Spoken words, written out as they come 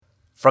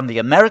From the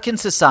American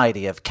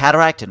Society of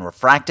Cataract and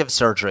Refractive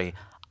Surgery,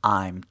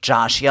 I'm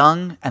Josh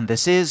Young, and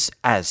this is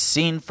As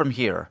Seen From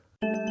Here.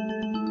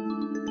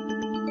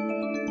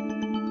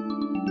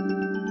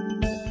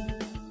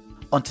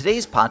 On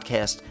today's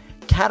podcast,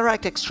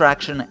 cataract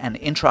extraction and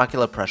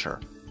intraocular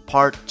pressure,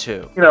 Part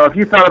 2. If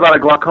you thought about a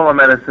glaucoma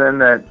medicine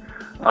that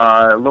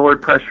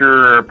lowered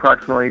pressure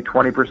approximately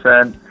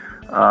 20%,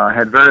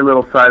 had very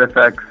little side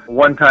effects,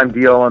 one-time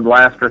deal, and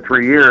lasts for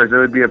 3 years, it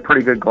would be a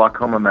pretty good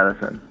glaucoma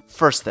medicine.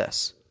 First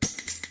this.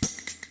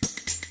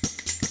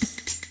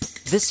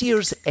 This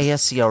year's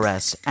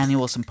ASCRS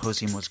annual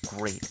symposium was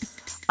great.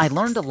 I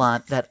learned a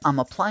lot that I'm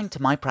applying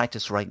to my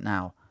practice right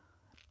now.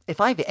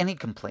 If I have any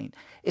complaint,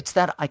 it's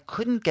that I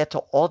couldn't get to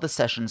all the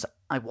sessions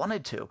I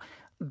wanted to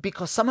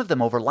because some of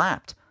them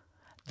overlapped.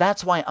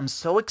 That's why I'm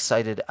so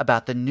excited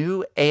about the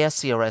new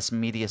ASCRS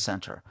Media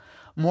Center.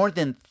 More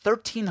than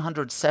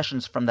 1,300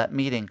 sessions from that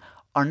meeting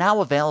are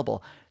now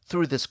available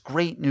through this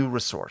great new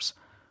resource.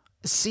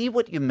 See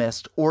what you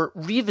missed or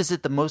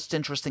revisit the most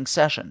interesting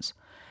sessions.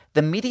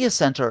 The Media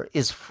Center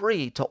is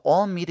free to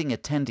all meeting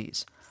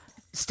attendees.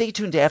 Stay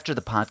tuned after the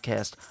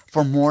podcast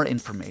for more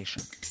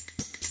information.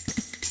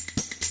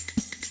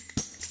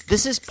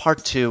 This is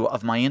part 2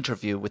 of my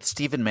interview with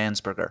Stephen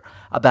Mansberger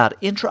about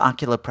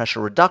intraocular pressure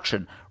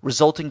reduction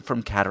resulting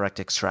from cataract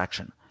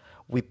extraction.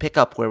 We pick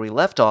up where we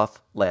left off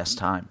last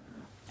time.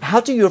 How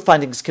do your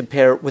findings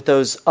compare with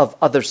those of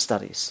other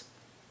studies?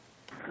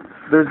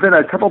 There's been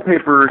a couple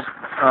papers,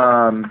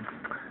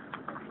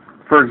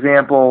 for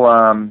example,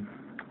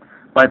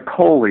 by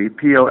Poley,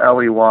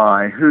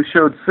 P-O-L-E-Y, who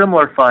showed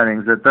similar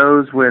findings, that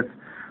those with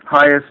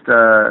highest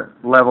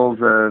levels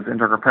of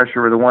intraocular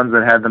pressure were the ones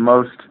that had the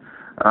most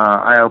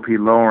IOP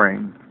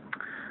lowering.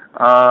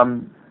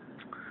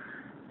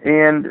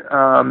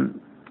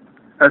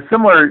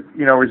 Similar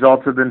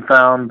results have been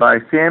found by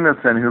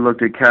Samuelson, who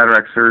looked at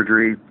cataract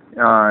surgery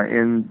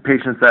in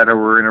patients that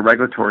were in a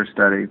regulatory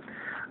study.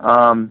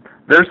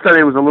 Their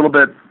study was a little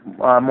bit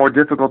more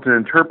difficult to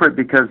interpret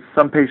because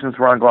some patients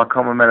were on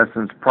glaucoma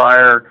medicines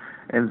prior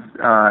and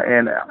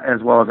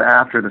as well as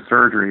after the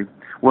surgery,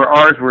 where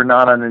ours were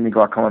not on any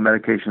glaucoma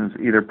medications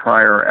either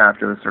prior or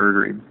after the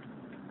surgery.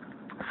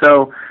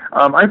 So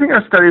I think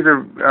our studies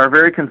are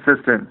very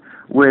consistent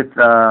with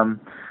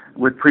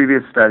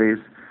previous studies,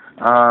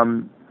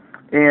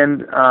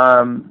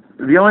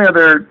 the only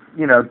other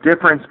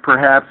difference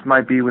perhaps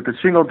might be with the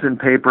Shingleton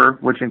paper,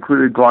 which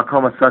included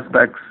glaucoma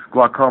suspects,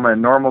 glaucoma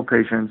and normal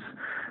patients.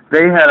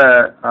 They had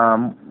a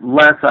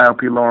less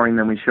IOP lowering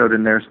than we showed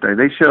in their study.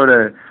 They showed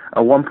a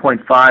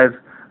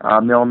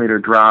 1.5 millimeter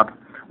drop,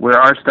 where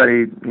our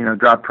study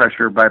dropped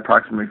pressure by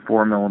approximately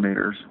 4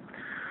 millimeters.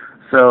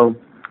 So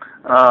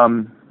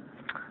I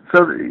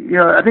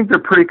think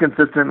they're pretty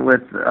consistent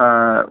with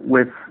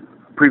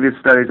previous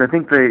studies. I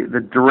think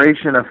the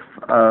duration of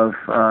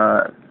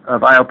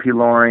IOP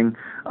lowering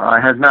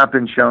has not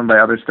been shown by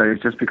other studies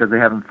just because they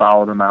haven't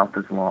followed them out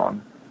this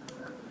long.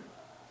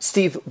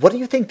 Steve, what do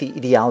you think the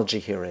etiology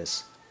here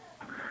is?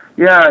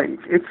 Yeah,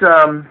 it's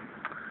an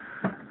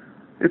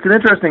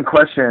interesting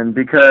question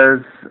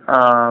because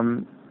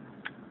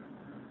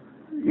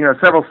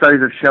several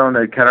studies have shown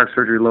that cataract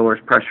surgery lowers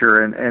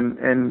pressure, and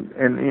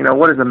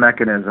what is the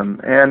mechanism?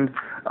 And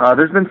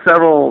there's been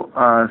several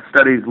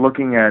studies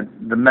looking at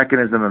the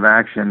mechanism of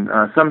action.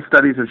 Some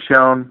studies have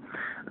shown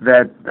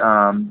that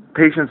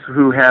patients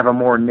who have a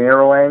more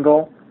narrow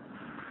angle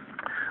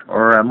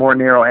or a more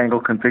narrow angle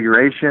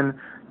configuration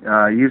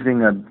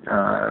using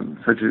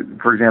such as,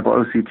 for example,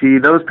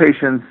 OCT, those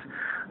patients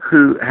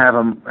who have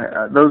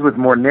those with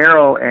more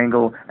narrow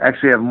angle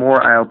actually have more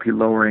IOP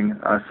lowering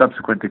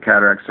subsequent to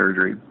cataract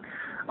surgery.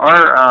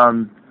 Our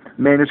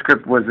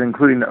manuscript was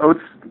including the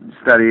Oates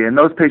study, and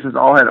those patients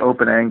all had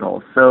open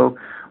angles. So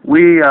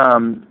we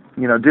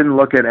didn't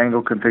look at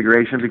angle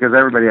configuration because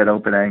everybody had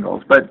open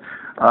angles. But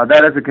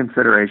that is a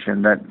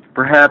consideration, that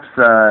perhaps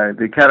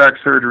the cataract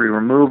surgery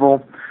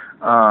removal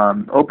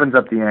opens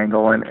up the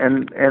angle,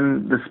 and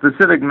the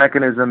specific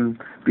mechanism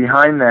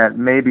behind that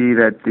may be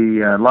that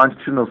the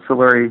longitudinal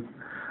ciliary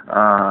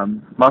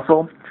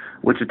muscle,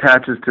 which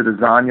attaches to the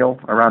zonule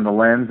around the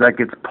lens, that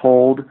gets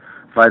pulled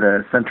by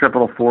the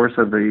centripetal force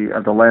of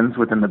the lens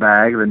within the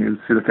bag, the new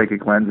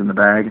pseudophakic lens in the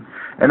bag,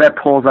 and that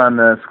pulls on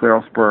the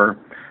scleral spur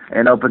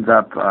and opens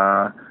up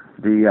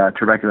the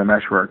trabecular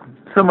meshwork,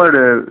 similar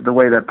to the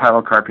way that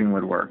pilocarpine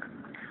would work.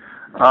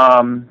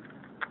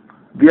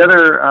 The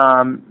other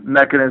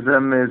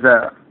mechanism is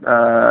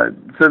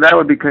so that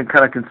would be kind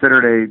of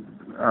considered a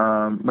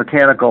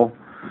mechanical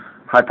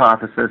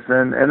hypothesis,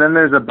 and then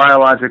there's a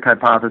biologic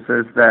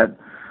hypothesis that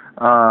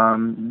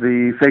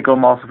the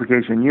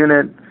phacoemulsification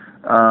unit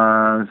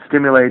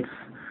stimulates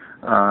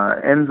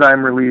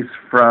enzyme release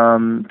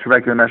from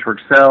trabecular meshwork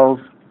cells,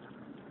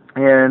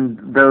 and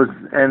those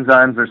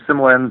enzymes are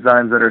similar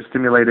enzymes that are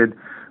stimulated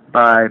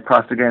by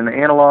prostaglandin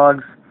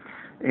analogs,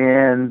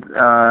 and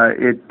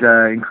it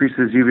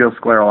increases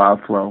uveoscleral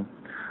outflow.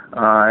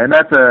 And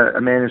that's a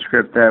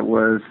manuscript that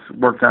was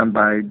worked on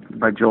by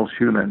Joel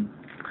Schumann.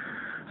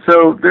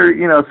 So there,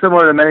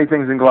 similar to many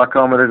things in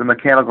glaucoma, there's a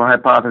mechanical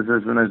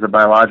hypothesis and there's a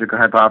biological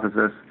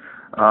hypothesis.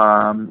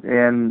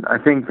 And I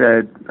think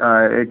that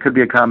it could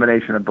be a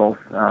combination of both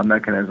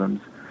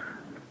mechanisms.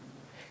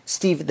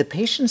 Steve, the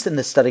patients in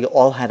this study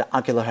all had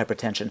ocular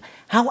hypertension.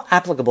 How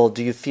applicable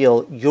do you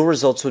feel your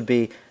results would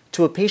be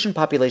to a patient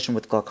population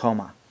with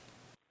glaucoma?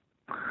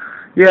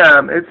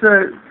 Yeah, it's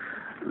the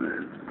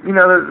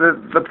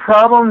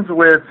problems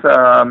with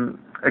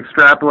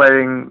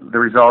extrapolating the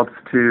results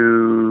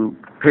to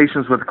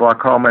patients with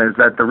glaucoma is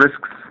that the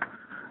risks,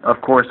 of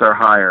course, are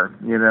higher.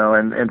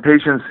 And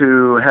patients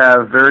who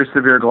have very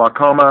severe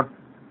glaucoma,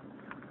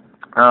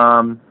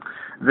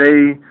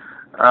 they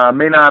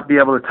may not be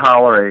able to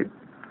tolerate,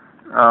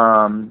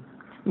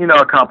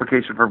 a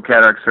complication from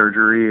cataract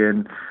surgery.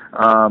 And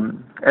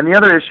the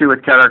other issue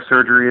with cataract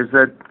surgery is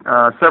that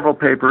several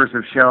papers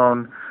have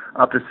shown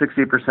up to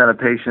 60% of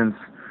patients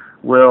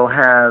will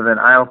have an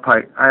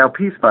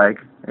IOP spike,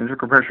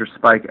 intraocular pressure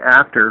spike,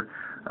 after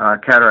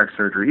cataract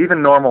surgery,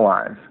 even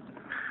normalized.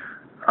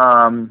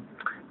 The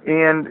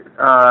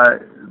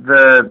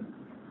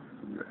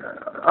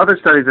other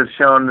studies have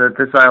shown that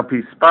this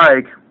IOP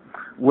spike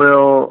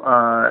will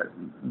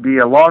be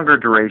a longer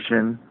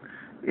duration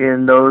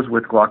in those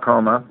with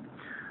glaucoma.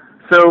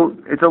 So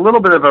it's a little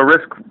bit of a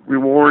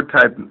risk-reward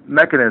type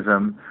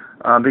mechanism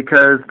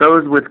because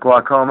those with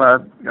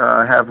glaucoma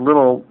have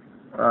little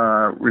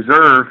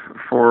reserve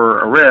for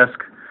a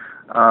risk,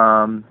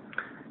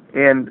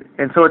 and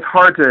so it's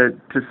hard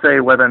to say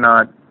whether or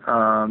not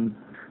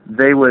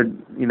they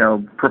would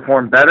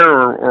perform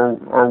better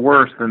or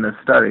worse than this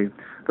study.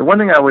 The one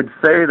thing I would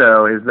say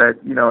though is that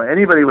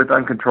anybody with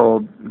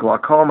uncontrolled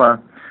glaucoma,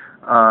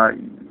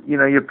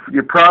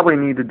 you probably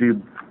need to do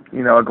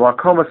a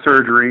glaucoma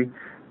surgery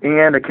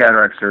and a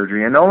cataract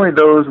surgery, and only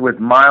those with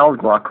mild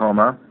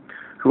glaucoma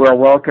who are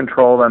well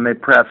controlled on maybe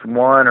perhaps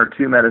one or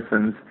two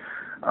medicines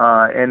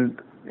and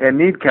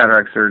need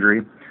cataract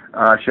surgery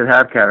should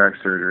have cataract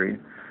surgery.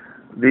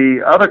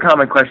 The other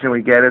common question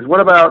we get is, what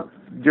about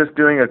just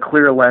doing a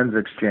clear lens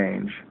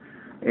exchange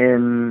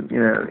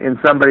in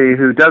somebody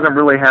who doesn't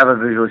really have a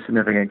visually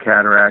significant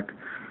cataract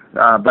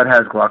but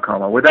has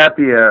glaucoma? Would that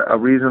be a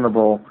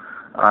reasonable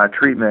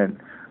treatment?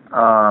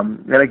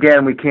 And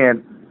again, we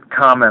can't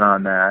comment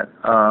on that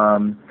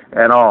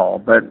at all.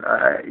 But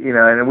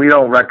and we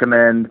don't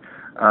recommend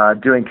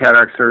doing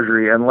cataract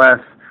surgery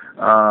unless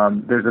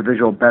there's a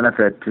visual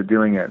benefit to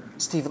doing it.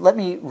 Steve, let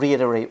me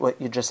reiterate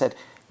what you just said.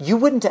 You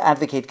wouldn't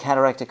advocate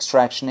cataract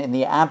extraction in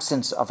the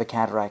absence of a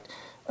cataract,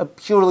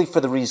 purely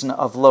for the reason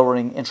of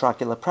lowering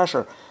intraocular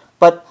pressure.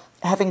 But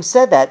having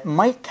said that,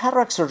 might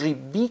cataract surgery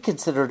be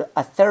considered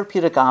a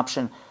therapeutic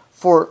option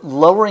for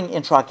lowering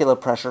intraocular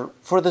pressure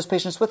for those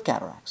patients with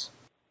cataracts?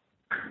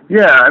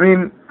 Yeah, I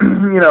mean,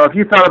 if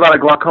you thought about a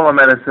glaucoma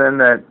medicine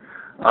that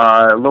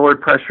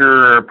lowered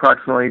pressure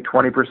approximately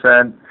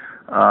 20%,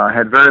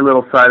 had very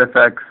little side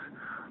effects,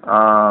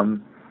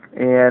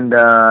 and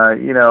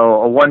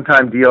a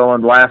one-time deal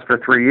and last for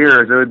 3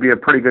 years, it would be a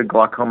pretty good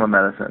glaucoma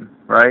medicine,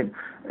 right?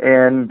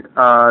 And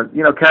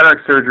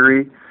cataract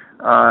surgery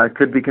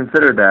could be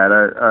considered that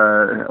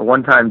a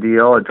one-time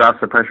deal. It drops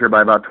the pressure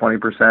by about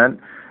 20%,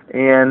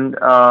 and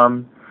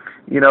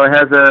it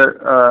has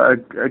a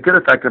good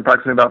effect on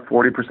approximately about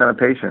 40% of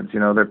patients.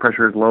 Their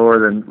pressure is lower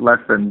than more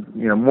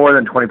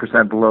than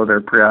 20% below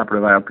their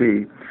preoperative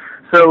IOP.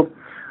 So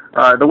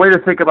the way to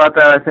think about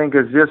that, I think,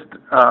 is just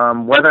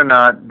whether or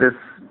not this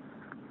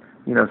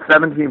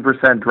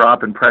 17%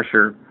 drop in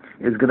pressure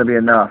is going to be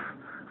enough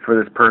for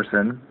this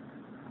person.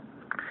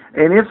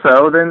 And if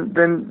so, then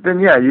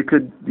yeah, you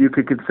could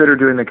consider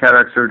doing the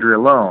cataract surgery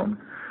alone.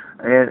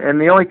 And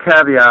the only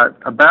caveat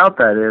about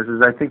that is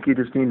I think you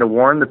just need to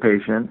warn the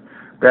patient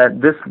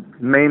that this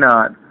may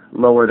not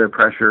lower their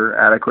pressure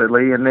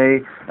adequately, and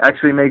they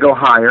actually may go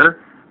higher.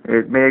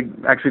 It may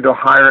actually go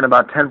higher in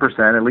about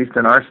 10%, at least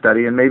in our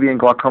study, and maybe in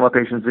glaucoma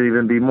patients it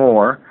even be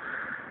more.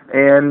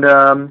 And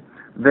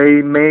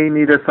they may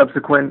need a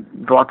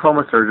subsequent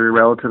glaucoma surgery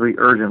relatively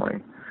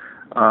urgently.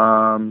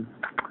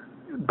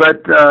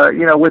 But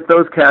with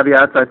those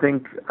caveats, I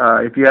think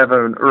if you have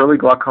an early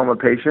glaucoma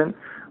patient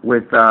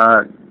with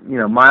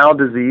mild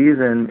disease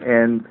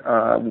and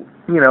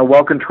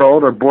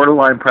well-controlled or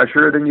borderline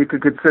pressure, then you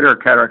could consider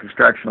cataract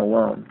extraction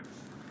alone.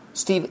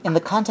 Steve, in the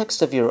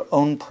context of your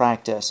own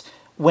practice,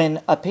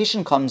 when a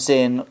patient comes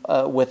in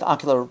with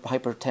ocular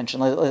hypertension,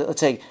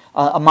 let's say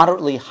a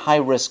moderately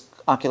high-risk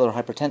ocular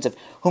hypertensive,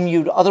 whom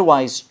you'd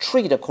otherwise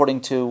treat according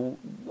to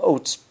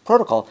Oates'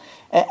 protocol,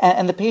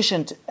 and the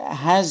patient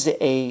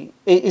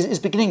is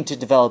beginning to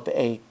develop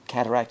a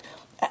cataract,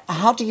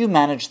 how do you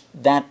manage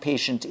that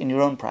patient in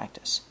your own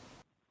practice?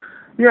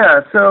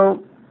 Yeah,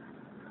 so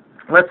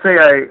let's say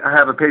I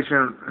have a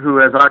patient who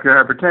has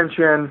ocular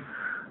hypertension,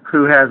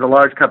 who has a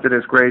large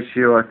cup-to-disc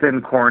ratio, a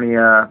thin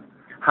cornea,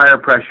 higher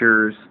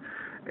pressures,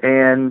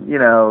 and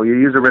you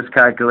use a risk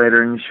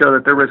calculator and you show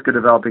that their risk of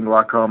developing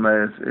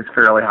glaucoma is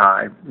fairly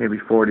high, maybe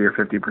 40 or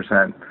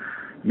 50%.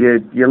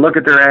 You look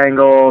at their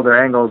angle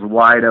is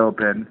wide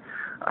open,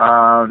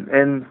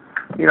 and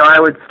I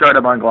would start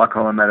them on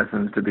glaucoma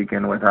medicines to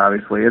begin with,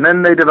 obviously. And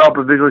then they develop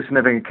a visually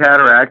significant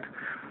cataract.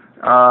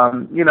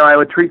 I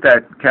would treat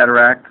that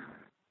cataract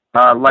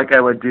like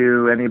I would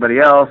do anybody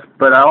else,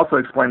 but I also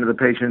explain to the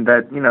patient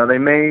that, they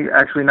may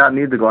actually not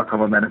need the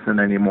glaucoma medicine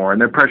anymore,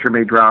 and their pressure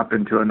may drop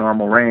into a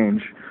normal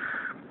range,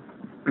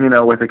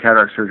 with the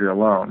cataract surgery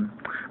alone.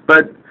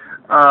 But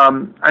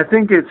I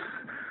think it's,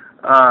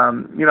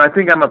 I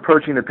think I'm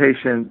approaching the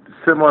patient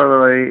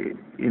similarly,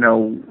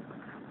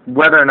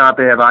 whether or not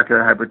they have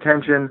ocular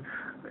hypertension.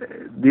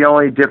 The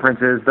only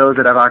difference is those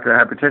that have ocular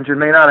hypertension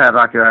may not have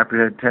ocular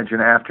hypertension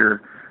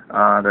after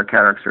their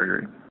cataract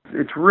surgery.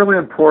 It's really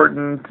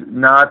important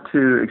not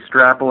to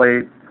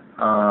extrapolate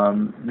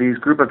these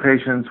group of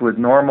patients with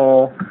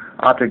normal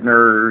optic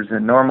nerves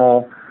and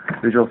normal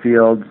visual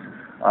fields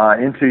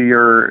into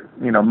your,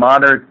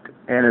 moderate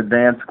and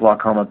advanced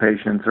glaucoma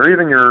patients, or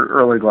even your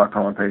early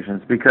glaucoma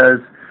patients, because,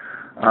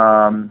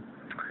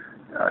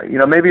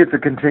 maybe it's a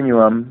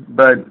continuum,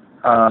 but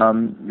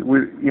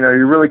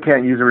you really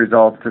can't use the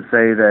results to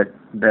say that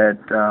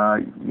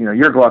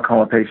your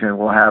glaucoma patient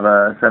will have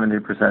a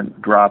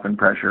 70% drop in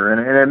pressure, and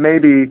it may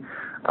be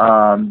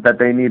that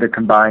they need a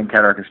combined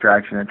cataract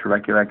extraction and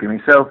trabeculectomy.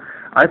 So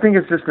I think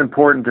it's just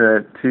important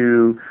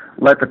to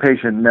let the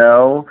patient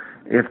know,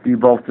 if you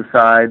both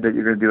decide that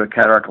you're going to do a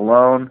cataract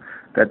alone,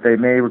 that they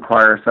may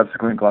require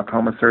subsequent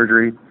glaucoma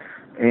surgery,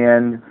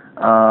 and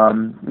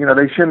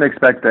they shouldn't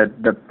expect that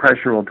the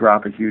pressure will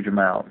drop a huge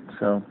amount.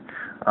 So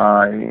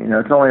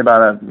it's only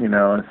about a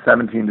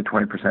 17 to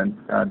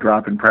 20%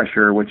 drop in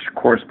pressure, which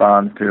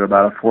corresponds to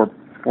about a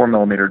 4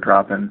 millimeter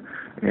drop in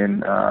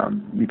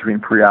between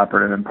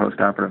preoperative and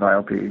postoperative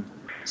IOP.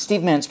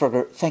 Steve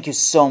Mansberger, thank you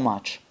so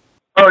much.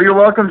 Oh, you're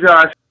welcome,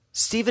 Josh.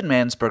 Stephen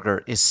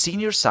Mansberger is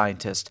Senior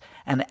Scientist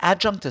and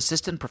Adjunct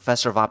Assistant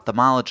Professor of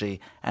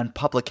Ophthalmology and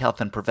Public Health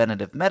and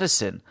Preventive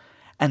Medicine,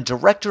 and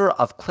Director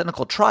of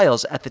Clinical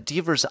Trials at the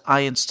Devers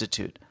Eye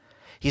Institute.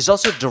 He's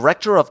also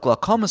Director of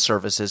Glaucoma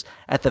Services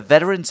at the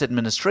Veterans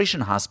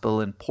Administration Hospital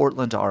in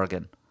Portland,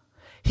 Oregon.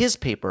 His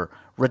paper,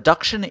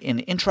 Reduction in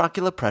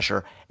Intraocular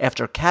Pressure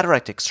After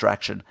Cataract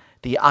Extraction,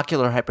 the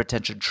Ocular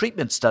Hypertension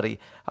Treatment Study,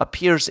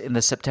 appears in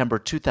the September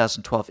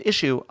 2012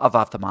 issue of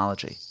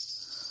Ophthalmology.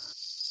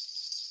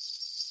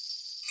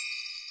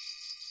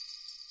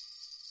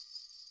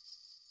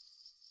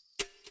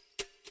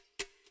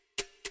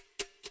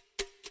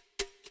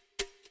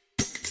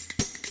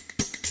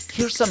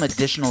 Here's some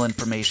additional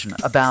information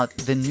about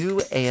the new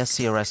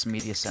ASCRS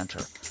Media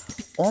Center.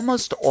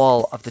 Almost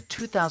all of the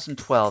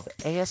 2012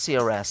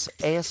 ASCRS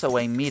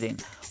ASOA meeting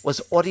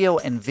was audio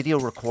and video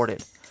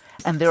recorded,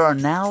 and there are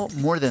now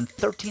more than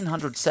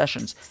 1,300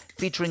 sessions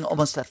featuring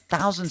almost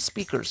 1,000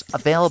 speakers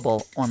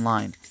available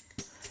online.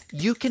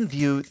 You can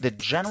view the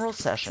general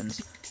sessions,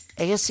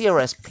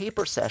 ASCRS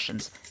paper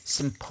sessions,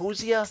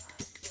 symposia,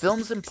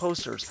 films and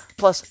posters,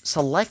 plus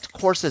select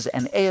courses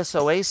and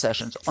ASOA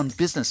sessions on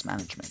business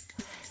management.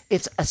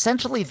 It's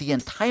essentially the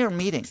entire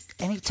meeting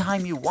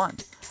anytime you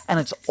want, and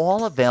it's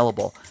all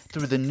available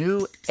through the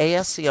new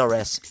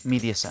ASCRS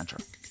Media Center.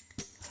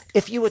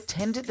 If you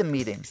attended the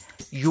meeting,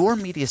 your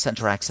Media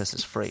Center access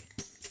is free.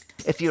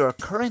 If you're a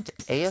current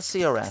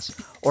ASCRS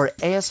or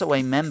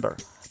ASOA member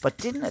but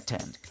didn't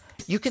attend,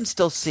 you can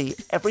still see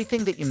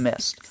everything that you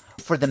missed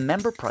for the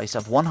member price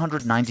of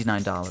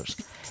 $199.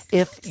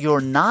 If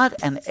you're not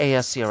an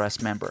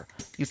ASCRS member,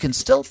 you can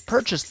still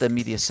purchase the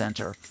Media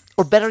Center,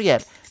 or better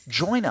yet,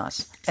 join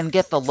us and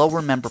get the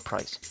lower member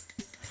price.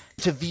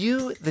 To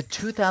view the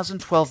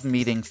 2012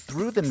 meeting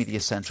through the Media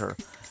Center,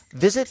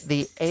 visit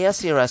the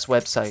ASCRS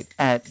website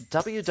at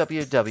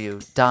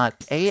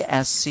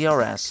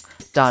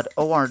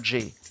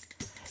www.ascrs.org.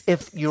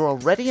 If you're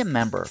already a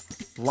member,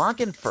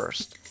 log in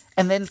first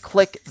and then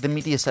click the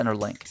Media Center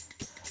link.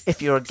 If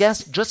you're a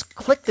guest, just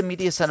click the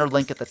Media Center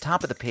link at the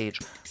top of the page.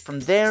 From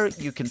there,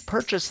 you can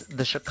purchase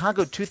the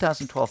Chicago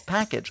 2012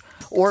 package,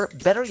 or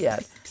better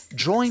yet,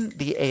 join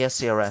the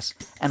ASCRS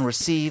and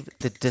receive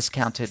the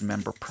discounted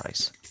member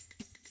price.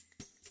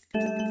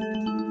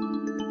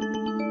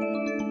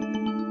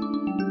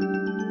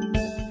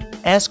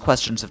 Ask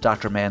questions of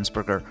Dr.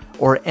 Mansberger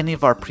or any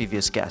of our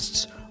previous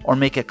guests, or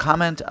make a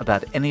comment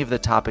about any of the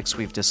topics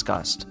we've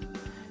discussed.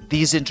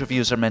 These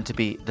interviews are meant to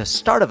be the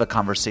start of a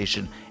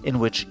conversation in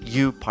which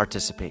you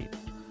participate.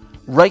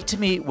 Write to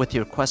me with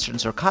your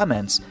questions or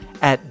comments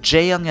at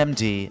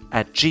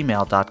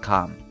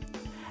jyoungmd@gmail.com.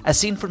 As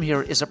Seen From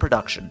Here is a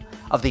production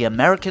of the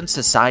American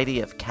Society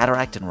of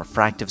Cataract and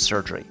Refractive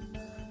Surgery.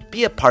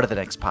 Be a part of the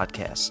next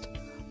podcast.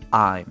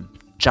 I'm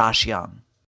Josh Young.